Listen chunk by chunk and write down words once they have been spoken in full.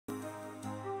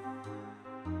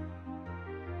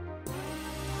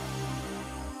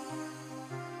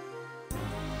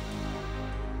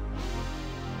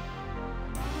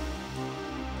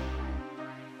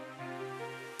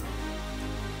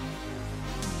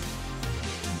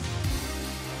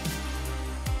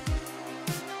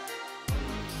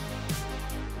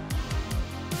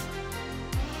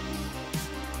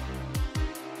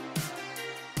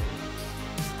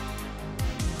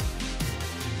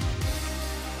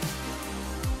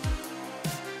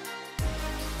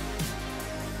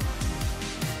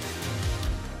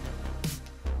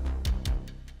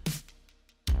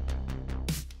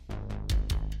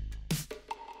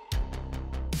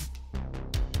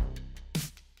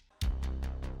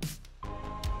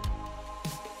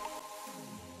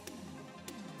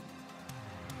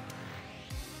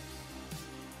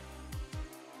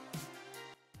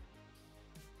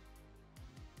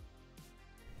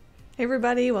Hey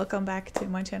everybody, welcome back to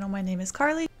my channel. My name is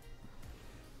Carly.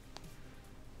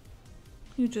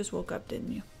 You just woke up,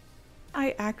 didn't you?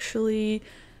 I actually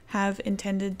have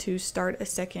intended to start a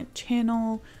second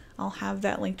channel. I'll have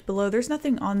that linked below. There's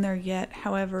nothing on there yet.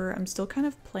 However, I'm still kind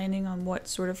of planning on what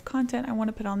sort of content I want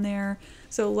to put on there.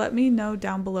 So let me know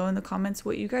down below in the comments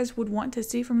what you guys would want to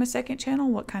see from a second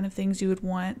channel, what kind of things you would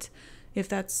want, if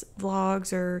that's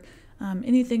vlogs or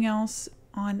anything else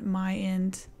on my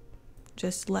end.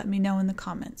 Just let me know in the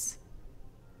comments.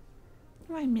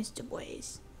 Right, Mr.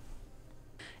 Boys.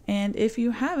 And if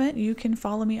you haven't, you can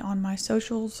follow me on my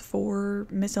socials for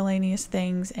miscellaneous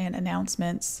things and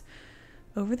announcements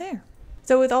over there.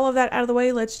 So with all of that out of the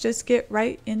way, let's just get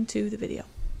right into the video.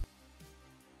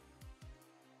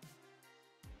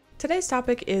 Today's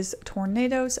topic is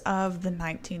tornadoes of the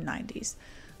 1990s.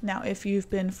 Now, if you've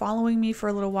been following me for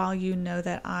a little while, you know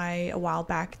that I, a while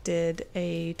back, did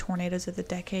a Tornadoes of the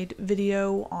Decade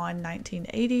video on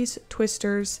 1980s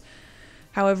twisters.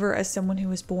 However, as someone who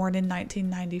was born in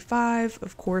 1995,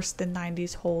 of course, the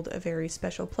 90s hold a very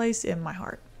special place in my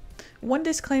heart. One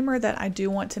disclaimer that I do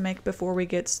want to make before we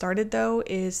get started, though,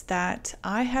 is that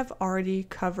I have already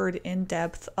covered in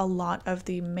depth a lot of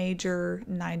the major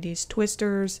 90s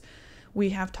twisters.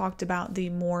 We have talked about the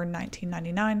more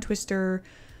 1999 twister.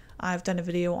 I've done a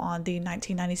video on the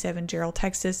 1997 Gerald,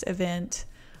 Texas event.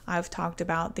 I've talked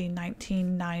about the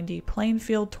 1990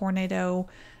 Plainfield tornado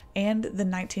and the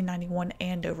 1991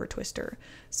 Andover twister.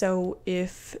 So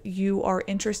if you are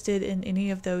interested in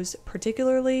any of those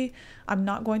particularly, I'm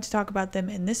not going to talk about them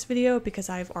in this video because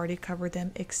I've already covered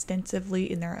them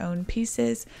extensively in their own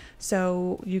pieces.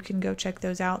 So you can go check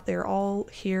those out. They're all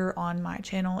here on my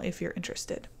channel if you're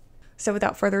interested. So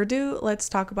without further ado, let's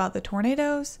talk about the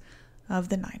tornadoes of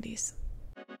the 90s.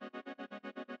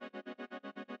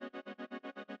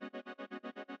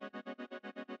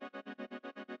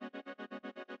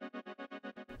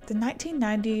 The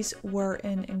 1990s were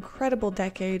an incredible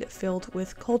decade filled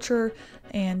with culture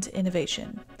and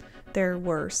innovation. There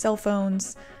were cell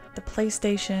phones, the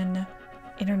PlayStation,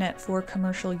 internet for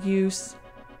commercial use,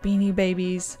 Beanie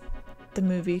Babies, the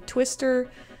movie Twister,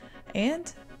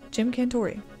 and Jim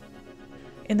Cantori.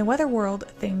 In the weather world,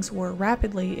 things were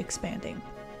rapidly expanding.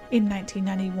 In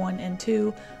 1991 and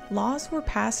 2, laws were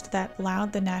passed that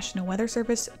allowed the National Weather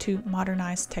Service to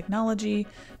modernize technology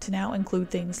to now include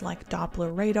things like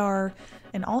Doppler radar,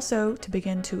 and also to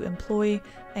begin to employ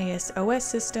ASOS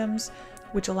systems,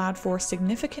 which allowed for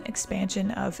significant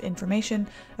expansion of information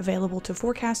available to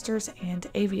forecasters and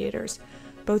aviators,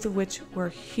 both of which were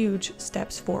huge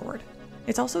steps forward.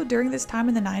 It's also during this time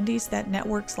in the 90s that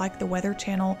networks like the Weather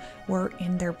Channel were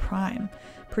in their prime,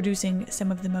 producing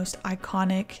some of the most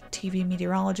iconic TV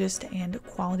meteorologist and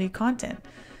quality content.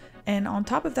 And on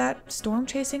top of that, storm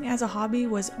chasing as a hobby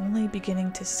was only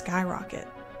beginning to skyrocket.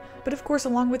 But of course,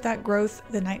 along with that growth,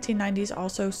 the 1990s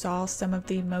also saw some of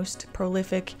the most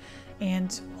prolific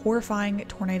and horrifying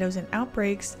tornadoes and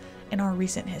outbreaks in our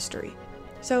recent history.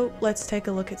 So let's take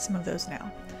a look at some of those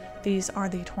now. These are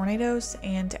the tornadoes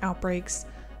and outbreaks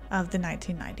of the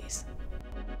 1990s.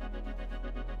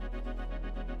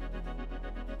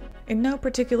 In no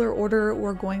particular order,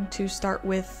 we're going to start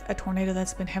with a tornado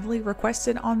that's been heavily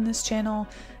requested on this channel,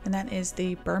 and that is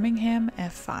the Birmingham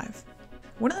F5.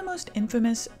 One of the most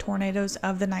infamous tornadoes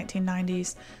of the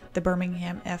 1990s, the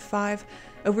Birmingham F5,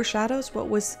 overshadows what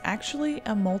was actually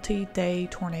a multi-day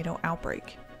tornado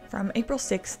outbreak. From April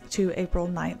 6th to April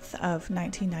 9th of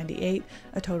 1998,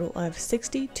 a total of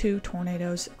 62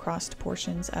 tornadoes crossed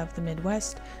portions of the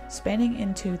Midwest, spanning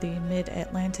into the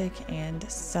mid-Atlantic and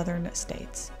southern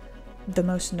states. The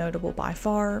most notable by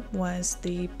far was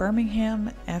the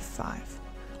Birmingham F5.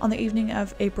 On the evening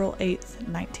of April 8th,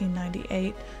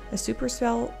 1998, a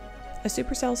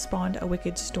supercell spawned a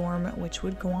wicked storm which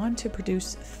would go on to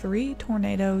produce 3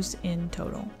 tornadoes in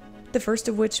total. The first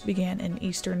of which began in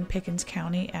eastern Pickens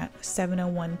County at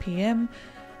 7:01 p.m.,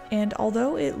 and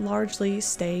although it largely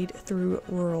stayed through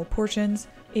rural portions,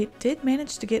 it did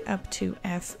manage to get up to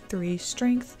F3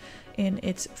 strength in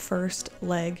its first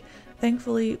leg,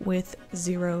 thankfully with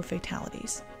 0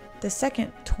 fatalities. The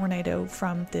second tornado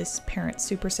from this parent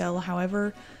supercell,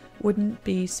 however, wouldn't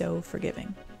be so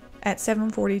forgiving. At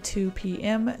 7:42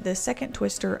 p.m., the second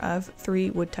twister of 3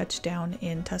 would touch down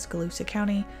in Tuscaloosa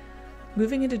County,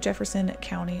 moving into Jefferson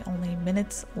County only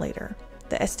minutes later.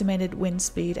 The estimated wind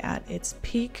speed at its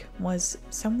peak was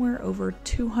somewhere over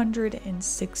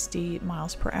 260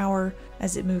 miles per hour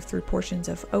as it moved through portions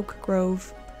of Oak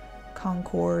Grove,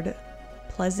 Concord,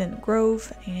 Pleasant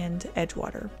Grove, and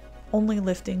Edgewater, only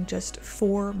lifting just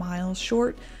 4 miles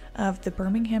short of the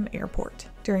Birmingham airport.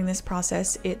 During this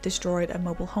process, it destroyed a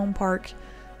mobile home park,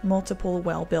 multiple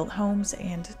well-built homes,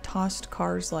 and tossed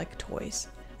cars like toys.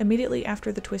 Immediately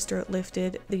after the twister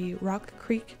lifted, the Rock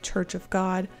Creek Church of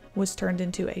God was turned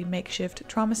into a makeshift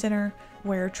trauma center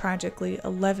where tragically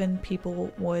 11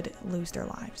 people would lose their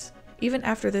lives. Even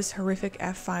after this horrific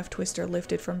F5 twister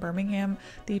lifted from Birmingham,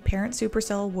 the parent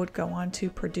supercell would go on to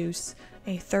produce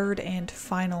a third and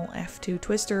final F2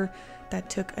 twister that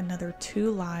took another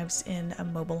 2 lives in a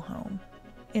mobile home.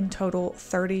 In total,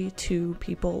 32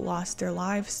 people lost their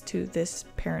lives to this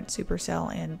parent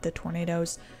supercell and the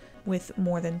tornadoes, with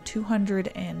more than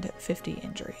 250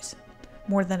 injuries.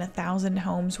 More than 1,000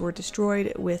 homes were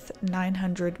destroyed, with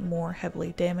 900 more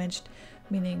heavily damaged,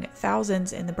 meaning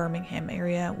thousands in the Birmingham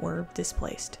area were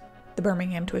displaced. The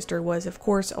Birmingham twister was, of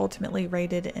course, ultimately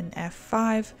rated an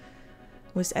F5,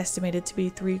 was estimated to be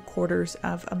 3/4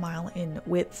 of a mile in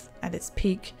width at its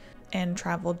peak, and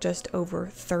traveled just over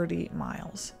 30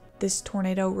 miles. This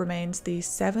tornado remains the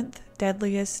 7th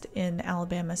deadliest in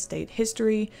Alabama state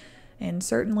history, and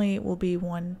certainly will be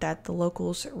one that the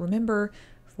locals remember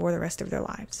for the rest of their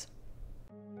lives.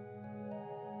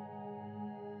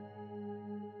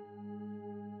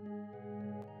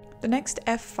 The next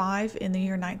F5 in the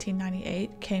year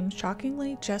 1998 came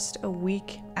shockingly just a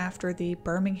week after the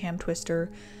Birmingham twister,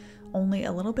 only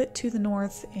a little bit to the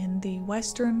north in the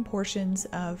western portions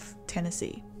of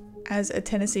Tennessee. As a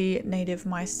Tennessee native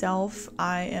myself,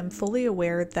 I am fully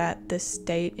aware that this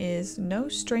state is no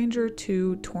stranger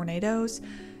to tornadoes.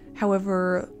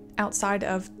 However, outside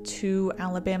of 2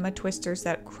 Alabama twisters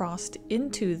that crossed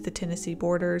into the Tennessee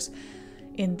borders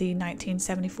in the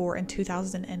 1974 and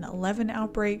 2011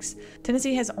 outbreaks,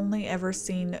 Tennessee has only ever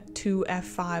seen 2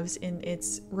 F5s in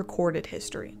its recorded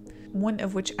history. One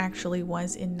of which actually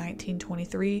was in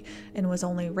 1923 and was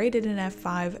only rated an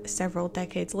F5 several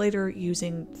decades later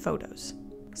using photos.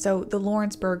 So the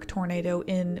Lawrenceburg tornado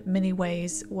in many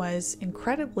ways was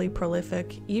incredibly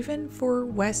prolific, even for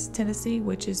West Tennessee,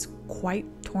 which is quite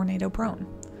tornado prone.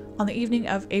 On the evening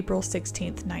of April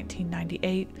 16,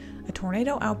 1998, a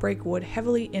tornado outbreak would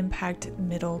heavily impact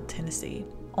Middle Tennessee.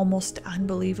 Almost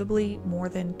unbelievably, more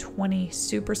than 20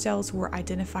 supercells were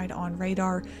identified on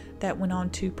radar that went on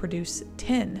to produce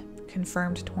 10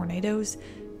 confirmed tornadoes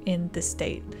in the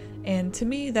state. And to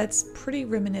me, that's pretty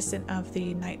reminiscent of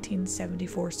the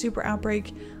 1974 super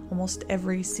outbreak. Almost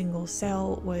every single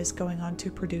cell was going on to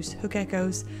produce hook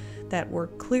echoes that were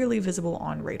clearly visible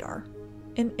on radar.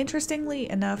 And interestingly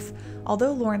enough,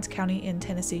 although Lawrence County in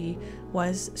Tennessee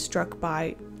was struck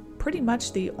by pretty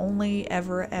much the only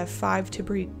ever F5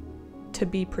 to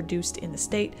be produced in the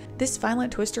state, this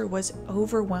violent twister was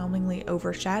overwhelmingly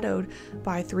overshadowed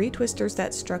by 3 twisters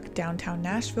that struck downtown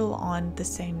Nashville on the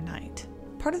same night.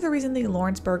 Part of the reason the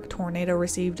Lawrenceburg tornado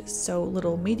received so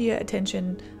little media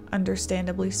attention,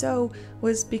 understandably so,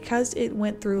 was because it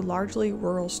went through largely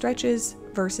rural stretches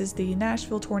versus the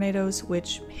Nashville tornadoes,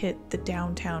 which hit the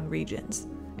downtown regions.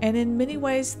 And in many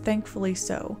ways, thankfully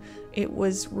so. It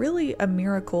was really a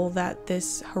miracle that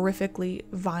this horrifically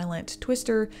violent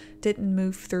twister didn't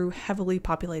move through heavily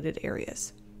populated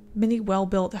areas. Many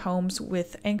well-built homes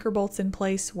with anchor bolts in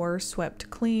place were swept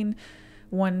clean.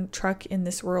 One truck in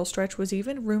this rural stretch was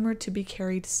even rumored to be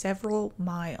carried several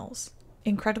miles.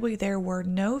 Incredibly, there were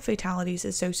no fatalities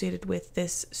associated with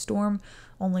this storm,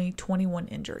 only 21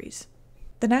 injuries.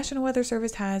 The National Weather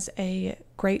Service has a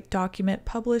great document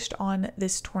published on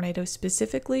this tornado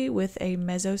specifically with a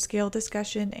mesoscale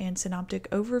discussion and synoptic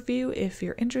overview. If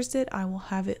you're interested, I will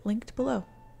have it linked below.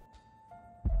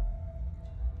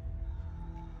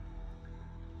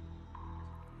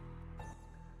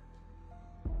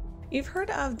 You've heard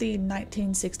of the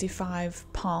 1965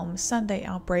 Palm Sunday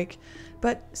outbreak,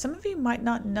 but some of you might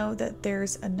not know that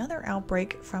there's another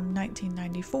outbreak from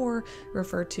 1994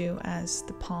 referred to as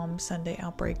the Palm Sunday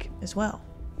outbreak as well.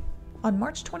 On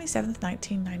March 27,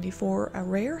 1994, a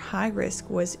rare high risk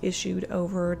was issued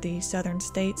over the southern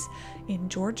states in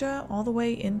Georgia all the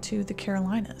way into the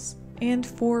Carolinas, and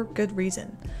for good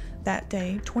reason. That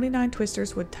day, 29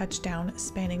 twisters would touch down,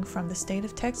 spanning from the state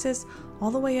of Texas all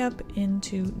the way up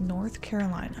into North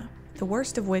Carolina, the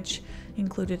worst of which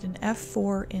included an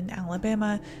F4 in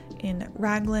Alabama, in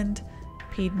Ragland,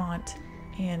 Piedmont,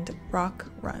 and Rock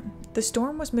Run. The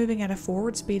storm was moving at a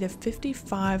forward speed of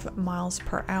 55 miles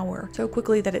per hour, so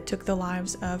quickly that it took the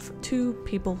lives of 2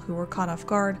 people who were caught off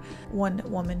guard, one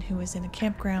woman who was in a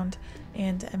campground,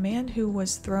 and a man who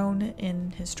was thrown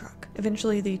in his truck.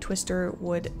 Eventually, the twister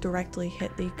would directly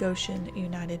hit the Goshen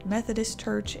United Methodist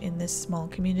Church in this small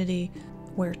community,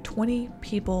 where 20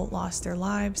 people lost their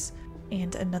lives,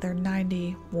 and another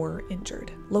 90 were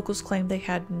injured. Locals claim they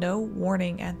had no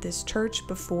warning at this church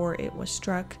before it was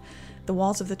struck. The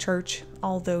walls of the church,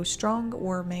 although strong,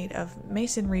 were made of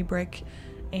masonry brick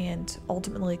and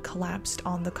ultimately collapsed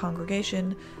on the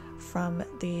congregation from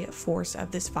the force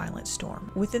of this violent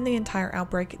storm. Within the entire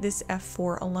outbreak, this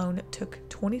F4 alone took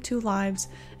 22 lives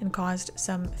and caused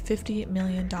some $50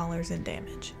 million in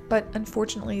damage. But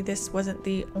unfortunately, this wasn't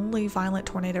the only violent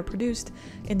tornado produced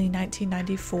in the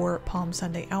 1994 Palm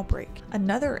Sunday outbreak.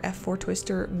 Another F4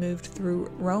 twister moved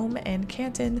through Rome and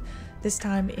Canton, this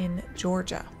time in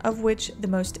Georgia, of which the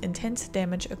most intense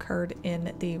damage occurred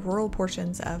in the rural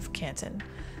portions of Canton,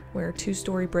 where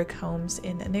two-story brick homes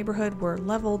in a neighborhood were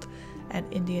leveled at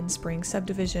Indian Springs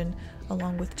subdivision,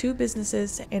 along with 2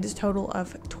 businesses and a total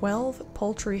of 12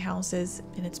 poultry houses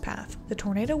in its path. The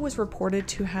tornado was reported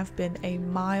to have been a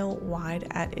mile wide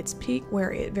at its peak,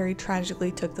 where it very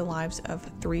tragically took the lives of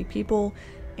 3 people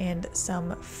and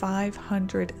some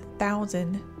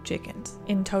 500,000 chickens.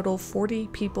 In total, 40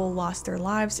 people lost their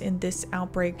lives in this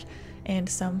outbreak, and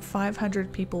some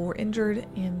 500 people were injured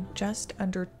in just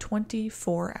under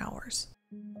 24 hours.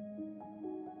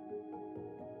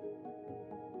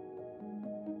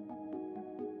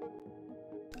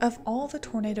 Of all the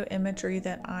tornado imagery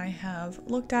that I have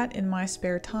looked at in my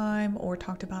spare time or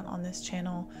talked about on this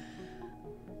channel,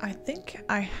 I think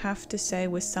I have to say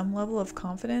with some level of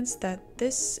confidence that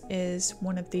this is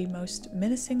one of the most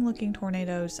menacing looking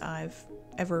tornadoes I've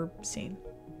ever seen.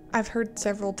 I've heard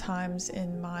several times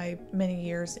in my many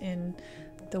years in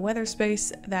the weather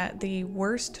space that the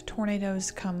worst tornadoes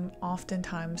come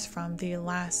oftentimes from the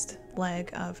last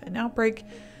leg of an outbreak,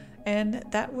 and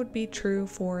that would be true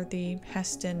for the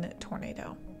Heston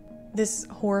tornado. This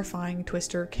horrifying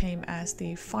twister came as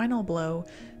the final blow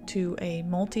to a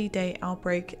multi-day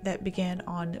outbreak that began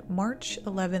on March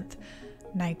 11th,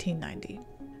 1990.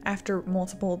 After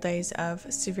multiple days of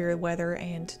severe weather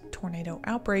and tornado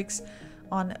outbreaks,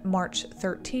 on March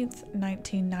 13th,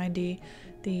 1990,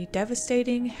 the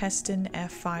devastating Heston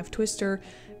F5 twister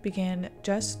began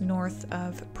just north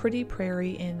of Pretty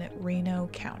Prairie in Reno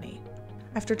County.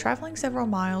 After traveling several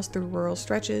miles through rural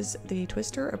stretches, the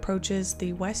twister approaches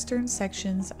the western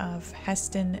sections of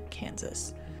Heston,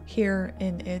 Kansas. Here,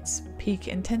 in its peak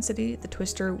intensity, the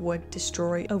twister would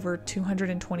destroy over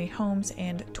 220 homes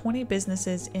and 20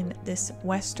 businesses in this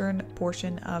western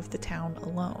portion of the town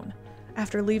alone.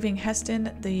 After leaving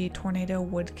Heston, the tornado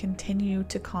would continue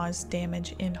to cause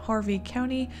damage in Harvey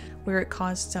County, where it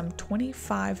caused some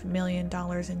 $25 million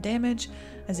in damage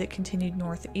as it continued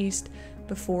northeast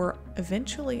before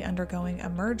eventually undergoing a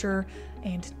merger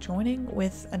and joining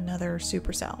with another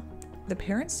supercell. The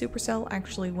parent supercell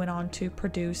actually went on to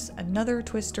produce another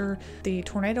twister. The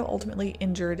tornado ultimately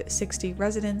injured 60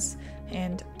 residents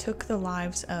and took the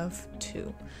lives of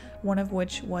 2. One of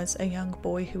which was a young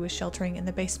boy who was sheltering in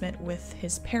the basement with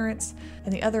his parents,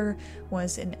 and the other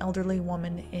was an elderly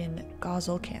woman in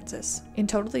Gosel, Kansas. In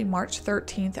total, the March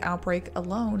 13th outbreak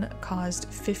alone caused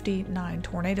 59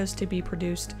 tornadoes to be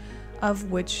produced, of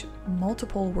which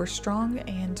multiple were strong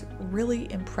and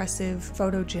really impressive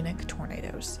photogenic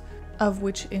tornadoes, of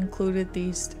which included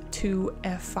these 2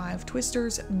 F5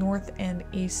 twisters north and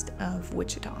east of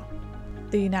Wichita.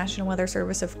 The National Weather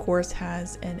Service, of course,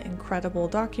 has an incredible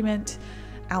document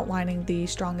outlining the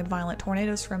strong and violent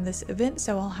tornadoes from this event,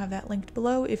 so I'll have that linked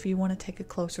below if you want to take a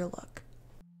closer look.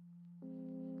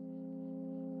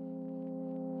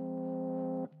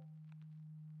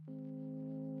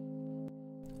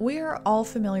 We are all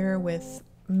familiar with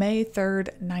May 3rd,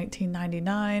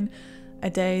 1999, a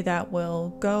day that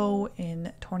will go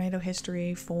in tornado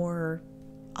history for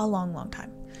a long, long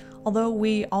time. Although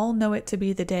we all know it to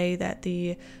be the day that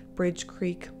the Bridge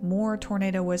Creek Moore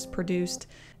tornado was produced,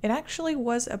 it actually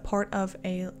was a part of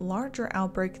a larger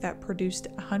outbreak that produced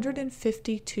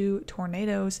 152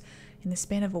 tornadoes in the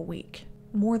span of a week,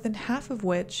 more than half of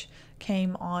which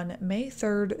came on May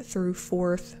 3rd through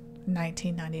 4th,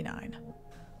 1999.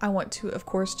 I want to, of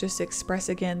course, just express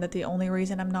again that the only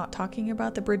reason I'm not talking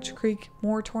about the Bridge Creek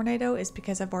Moore tornado is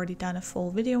because I've already done a full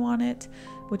video on it,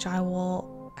 which I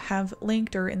will have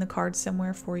linked or in the cards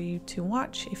somewhere for you to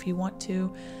watch if you want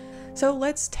to. So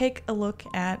let's take a look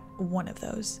at one of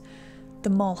those, the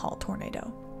Mulhall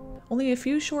tornado. Only a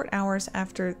few short hours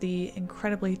after the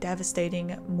incredibly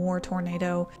devastating Moore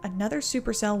tornado, another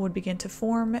supercell would begin to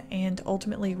form and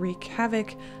ultimately wreak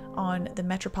havoc on the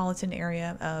metropolitan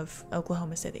area of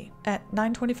Oklahoma City. At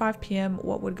 9:25 p.m.,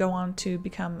 what would go on to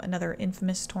become another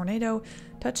infamous tornado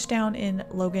touched down in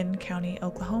Logan County,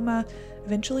 Oklahoma,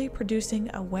 eventually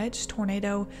producing a wedge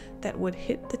tornado that would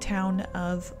hit the town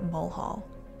of Mulhall.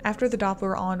 After the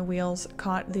Doppler on wheels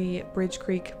caught the Bridge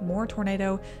Creek Moore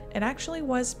tornado, it actually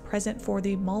was present for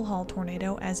the Mulhall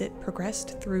tornado as it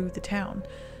progressed through the town,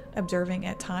 observing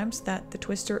at times that the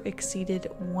twister exceeded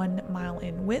 1 mile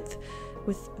in width,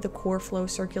 with the core flow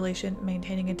circulation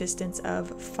maintaining a distance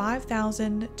of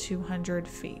 5,200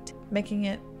 feet, making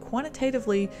it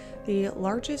quantitatively the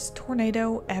largest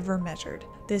tornado ever measured.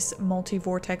 This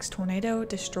multi-vortex tornado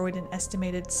destroyed an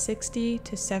estimated 60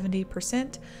 to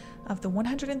 70% of the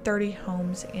 130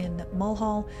 homes in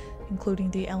Mulhall,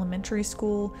 including the elementary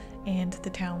school and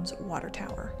the town's water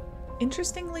tower.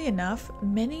 Interestingly enough,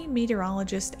 many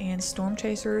meteorologists and storm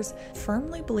chasers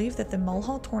firmly believe that the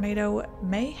Mulhall tornado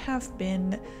may have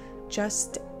been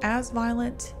just as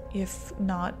violent, if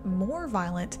not more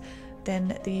violent,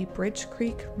 than the Bridge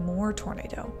Creek Moore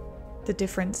tornado. The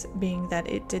difference being that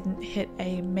it didn't hit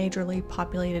a majorly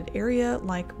populated area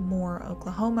like Moore,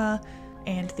 Oklahoma,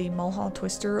 and the Mulhall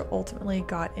twister ultimately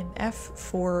got an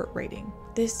F4 rating.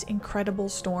 This incredible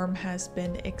storm has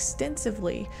been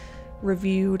extensively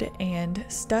reviewed and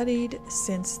studied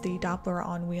since the Doppler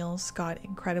on wheels got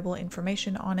incredible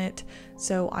information on it,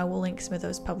 so I will link some of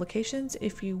those publications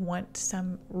if you want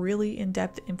some really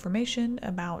in-depth information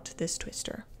about this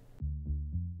twister.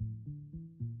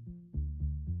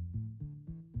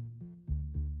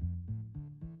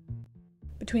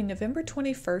 Between November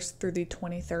 21st through the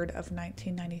 23rd of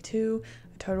 1992,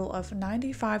 a total of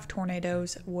 95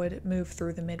 tornadoes would move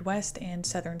through the Midwest and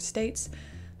southern states,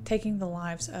 taking the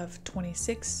lives of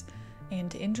 26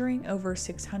 and injuring over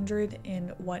 600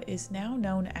 in what is now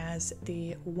known as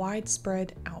the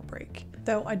widespread outbreak.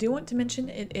 Though I do want to mention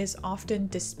it is often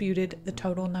disputed the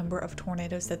total number of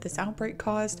tornadoes that this outbreak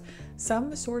caused.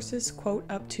 Some sources quote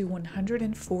up to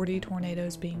 140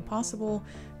 tornadoes being possible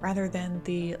rather than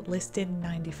the listed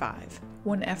 95.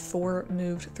 One F4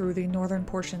 moved through the northern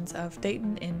portions of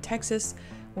Dayton in Texas,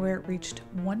 where it reached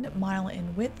 1 mile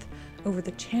in width over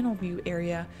the Channelview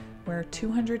area, where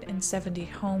 270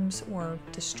 homes were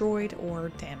destroyed or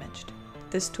damaged.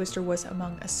 This twister was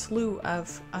among a slew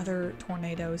of other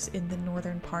tornadoes in the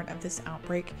northern part of this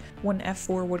outbreak. One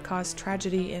F4 would cause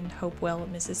tragedy in Hopewell,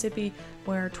 Mississippi,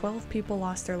 where 12 people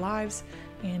lost their lives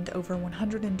and over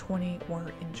 120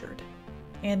 were injured.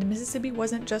 And Mississippi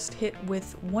wasn't just hit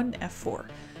with one F4.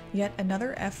 Yet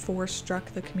another F4 struck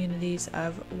the communities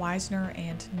of Wisner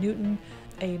and Newton,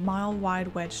 a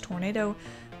mile-wide wedge tornado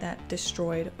that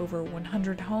destroyed over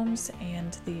 100 homes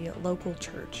and the local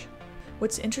church.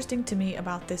 What's interesting to me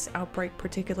about this outbreak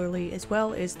particularly as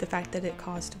well is the fact that it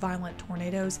caused violent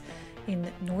tornadoes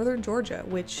in northern Georgia,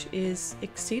 which is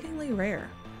exceedingly rare.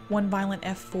 One violent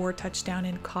F4 touched down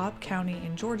in Cobb County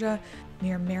in Georgia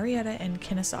near Marietta and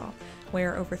Kennesaw,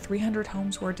 where over 300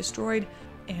 homes were destroyed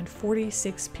and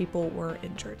 46 people were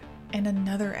injured. And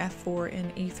another F4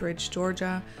 in Etheridge,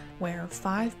 Georgia, where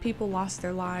 5 people lost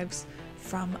their lives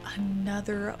from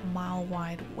another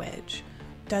mile-wide wedge.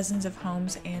 Dozens of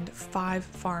homes and 5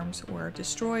 farms were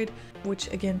destroyed,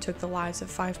 which again took the lives of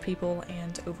 5 people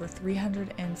and over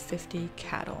 350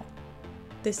 cattle.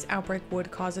 This outbreak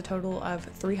would cause a total of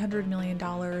 $300 million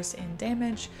in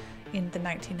damage in the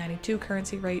 1992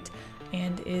 currency rate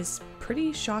and is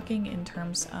pretty shocking in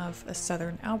terms of a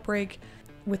southern outbreak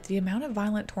with the amount of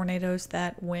violent tornadoes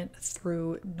that went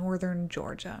through northern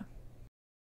Georgia.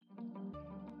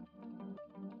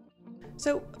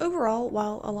 So overall,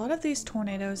 while a lot of these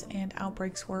tornadoes and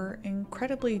outbreaks were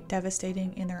incredibly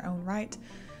devastating in their own right,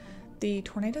 the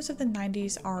tornadoes of the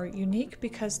 90s are unique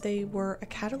because they were a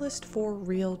catalyst for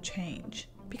real change.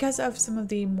 Because of some of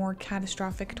the more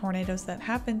catastrophic tornadoes that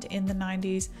happened in the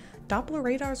 90s, Doppler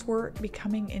radars were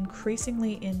becoming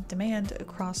increasingly in demand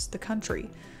across the country.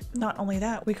 Not only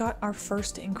that, we got our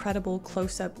first incredible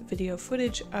close-up video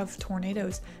footage of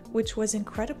tornadoes, which was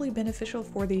incredibly beneficial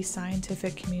for the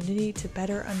scientific community to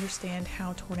better understand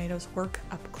how tornadoes work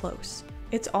up close.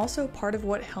 It's also part of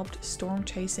what helped storm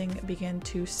chasing begin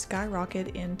to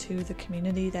skyrocket into the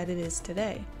community that it is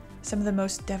today. Some of the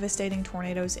most devastating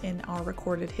tornadoes in our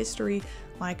recorded history,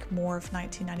 like Moore of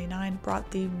 1999,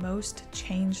 brought the most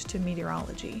change to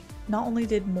meteorology. Not only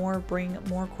did Moore bring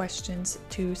more questions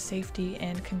to safety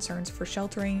and concerns for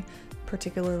sheltering,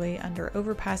 particularly under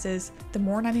overpasses, the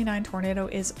Moore 99 tornado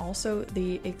is also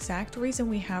the exact reason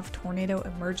we have tornado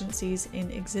emergencies in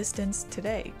existence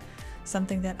today,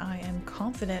 something that I am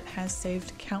confident has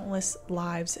saved countless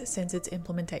lives since its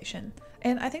implementation.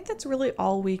 And I think that's really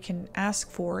all we can ask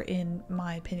for, in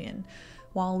my opinion.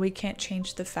 While we can't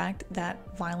change the fact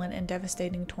that violent and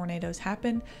devastating tornadoes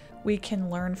happen, we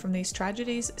can learn from these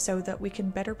tragedies so that we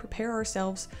can better prepare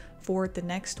ourselves for the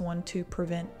next one to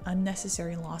prevent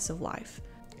unnecessary loss of life.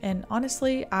 And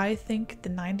honestly, I think the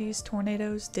 90s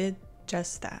tornadoes did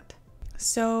just that.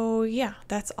 So yeah,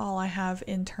 that's all I have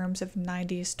in terms of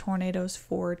 90s tornadoes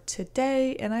for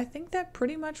today, and I think that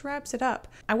pretty much wraps it up.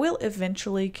 I will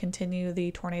eventually continue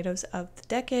the tornadoes of the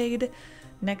decade.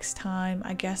 Next time,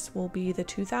 I guess, will be the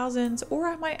 2000s, or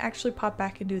I might actually pop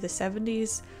back and do the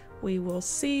 70s. We will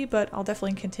see, but I'll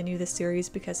definitely continue this series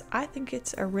because I think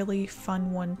it's a really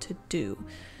fun one to do.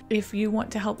 If you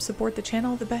want to help support the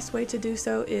channel, the best way to do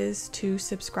so is to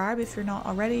subscribe if you're not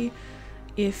already.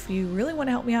 If you really want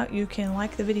to help me out, you can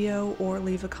like the video or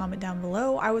leave a comment down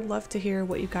below. I would love to hear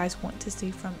what you guys want to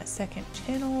see from a second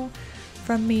channel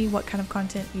from me, what kind of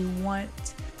content you want.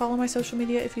 Follow my social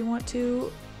media if you want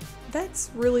to. That's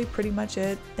really pretty much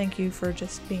it. Thank you for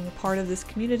just being a part of this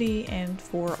community and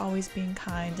for always being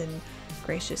kind and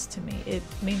gracious to me. It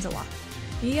means a lot.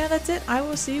 Yeah, that's it. I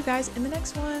will see you guys in the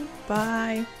next one.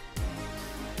 Bye.